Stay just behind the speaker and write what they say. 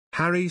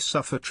Harry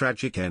suffered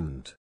tragic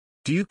end.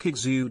 Duke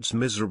exudes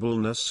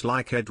miserableness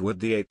like Edward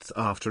VIII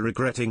after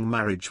regretting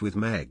marriage with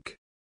Meg.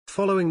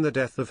 Following the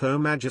death of Her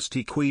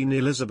Majesty Queen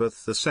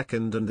Elizabeth II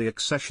and the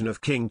accession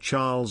of King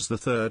Charles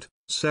III,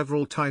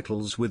 several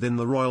titles within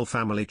the royal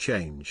family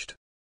changed.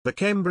 The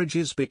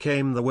Cambridges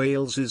became the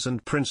Waleses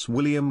and Prince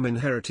William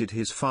inherited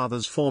his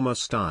father's former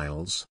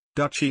styles,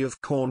 Duchy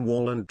of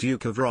Cornwall and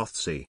Duke of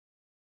Rothesay.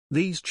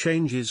 These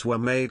changes were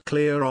made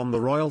clear on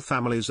the royal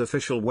family's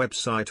official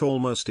website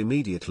almost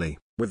immediately,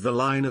 with the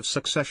line of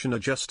succession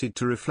adjusted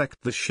to reflect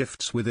the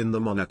shifts within the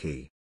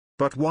monarchy.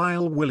 But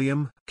while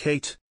William,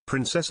 Kate,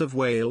 Princess of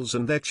Wales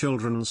and their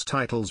children's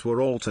titles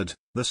were altered,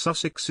 the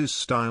Sussexes'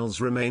 styles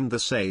remained the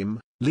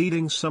same,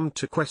 leading some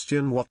to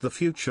question what the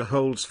future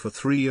holds for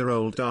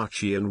 3-year-old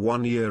Archie and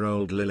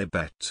 1-year-old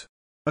Lilibet.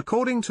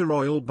 According to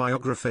royal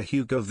biographer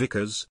Hugo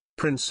Vickers,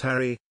 Prince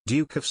Harry,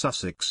 Duke of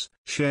Sussex,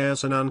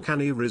 shares an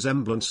uncanny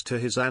resemblance to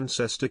his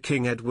ancestor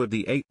King Edward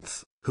VIII,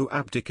 who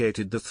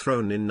abdicated the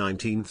throne in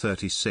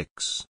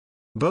 1936.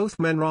 Both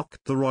men rocked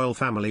the royal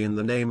family in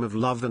the name of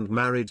love and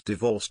married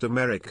divorced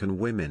American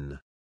women.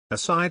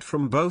 Aside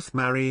from both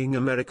marrying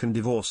American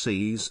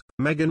divorcees,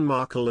 Meghan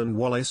Markle and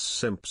Wallis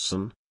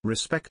Simpson,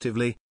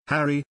 respectively,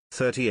 Harry,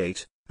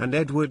 38, and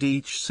Edward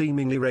each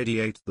seemingly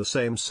radiate the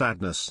same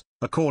sadness,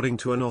 according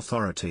to an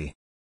authority.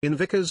 In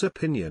Vickers'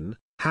 opinion,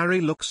 Harry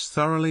looks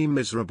thoroughly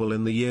miserable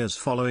in the years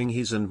following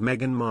his and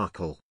Meghan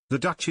Markle, the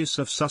Duchess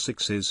of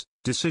Sussex's,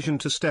 decision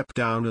to step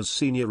down as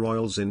senior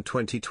royals in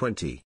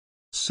 2020.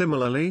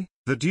 Similarly,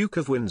 the Duke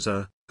of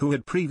Windsor, who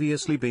had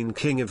previously been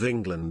King of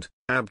England,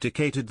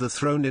 abdicated the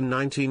throne in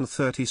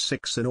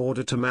 1936 in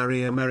order to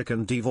marry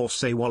American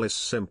divorcee Wallis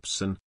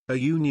Simpson, a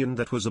union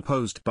that was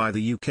opposed by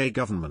the UK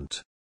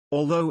government.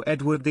 Although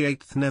Edward VIII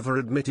never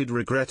admitted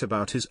regret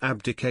about his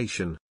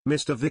abdication,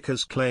 Mr.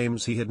 Vickers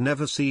claims he had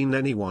never seen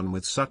anyone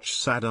with such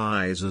sad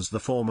eyes as the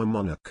former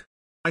monarch.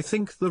 I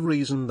think the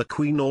reason the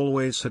Queen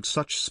always had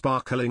such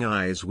sparkling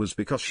eyes was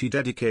because she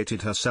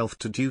dedicated herself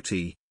to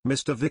duty,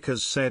 Mr.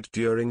 Vickers said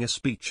during a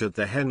speech at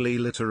the Henley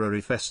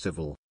Literary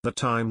Festival, The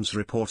Times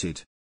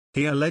reported.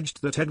 He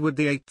alleged that Edward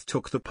VIII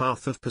took the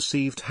path of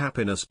perceived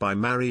happiness by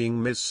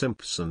marrying Ms.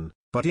 Simpson,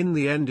 but in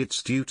the end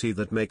it's duty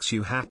that makes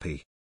you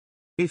happy.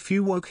 If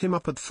you woke him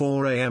up at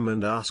 4 a.m.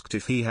 and asked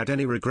if he had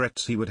any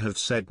regrets he would have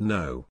said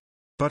no.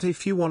 But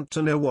if you want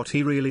to know what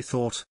he really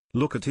thought,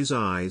 look at his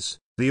eyes,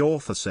 the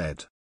author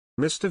said.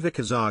 Mr.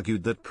 Vickers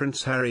argued that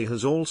Prince Harry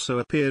has also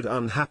appeared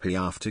unhappy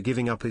after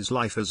giving up his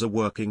life as a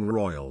working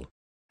royal.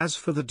 As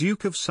for the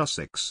Duke of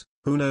Sussex,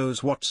 who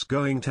knows what's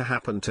going to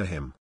happen to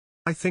him?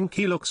 I think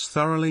he looks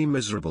thoroughly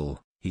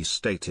miserable, he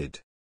stated.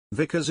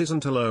 Vickers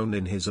isn't alone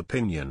in his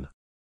opinion.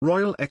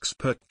 Royal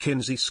expert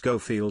Kinsey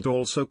Schofield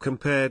also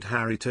compared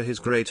Harry to his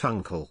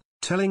great-uncle,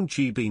 telling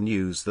GB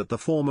News that the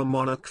former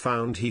monarch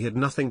found he had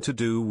nothing to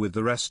do with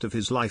the rest of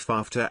his life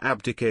after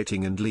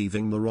abdicating and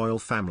leaving the royal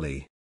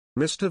family.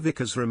 Mr.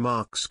 Vickers'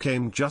 remarks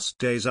came just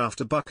days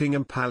after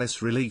Buckingham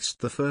Palace released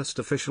the first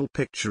official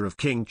picture of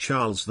King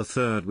Charles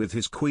III with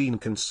his queen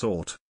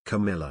consort,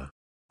 Camilla.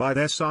 By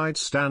their side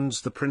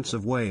stands the Prince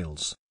of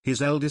Wales,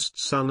 his eldest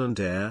son and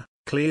heir,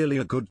 clearly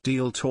a good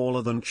deal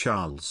taller than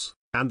Charles,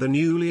 and the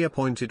newly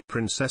appointed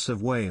Princess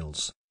of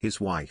Wales,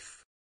 his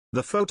wife.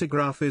 The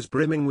photograph is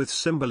brimming with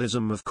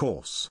symbolism of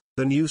course.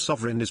 The new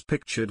sovereign is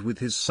pictured with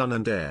his son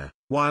and heir,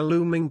 while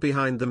looming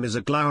behind them is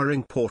a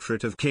glowering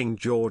portrait of King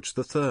George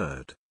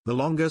III, the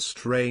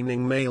longest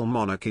reigning male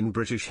monarch in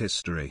British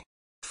history.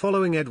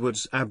 Following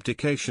Edward's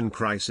abdication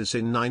crisis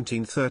in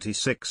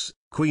 1936,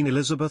 Queen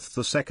Elizabeth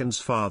II's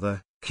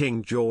father,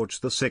 King George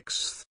VI,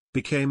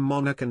 became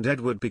monarch and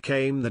Edward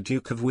became the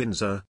Duke of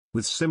Windsor,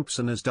 with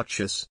Simpson as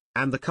Duchess,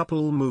 and the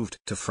couple moved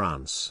to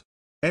France.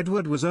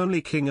 Edward was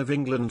only King of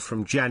England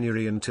from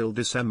January until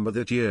December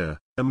that year,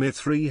 a mere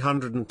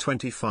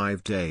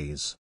 325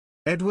 days.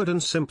 Edward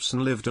and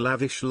Simpson lived a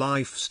lavish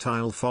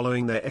lifestyle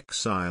following their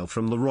exile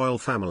from the royal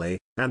family,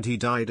 and he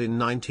died in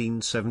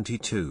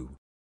 1972.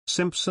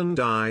 Simpson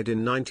died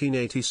in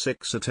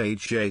 1986 at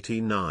age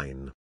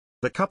 89.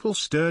 The couple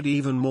stirred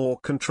even more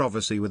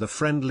controversy with a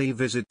friendly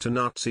visit to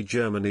Nazi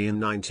Germany in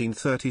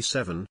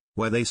 1937,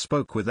 where they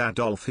spoke with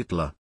Adolf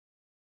Hitler.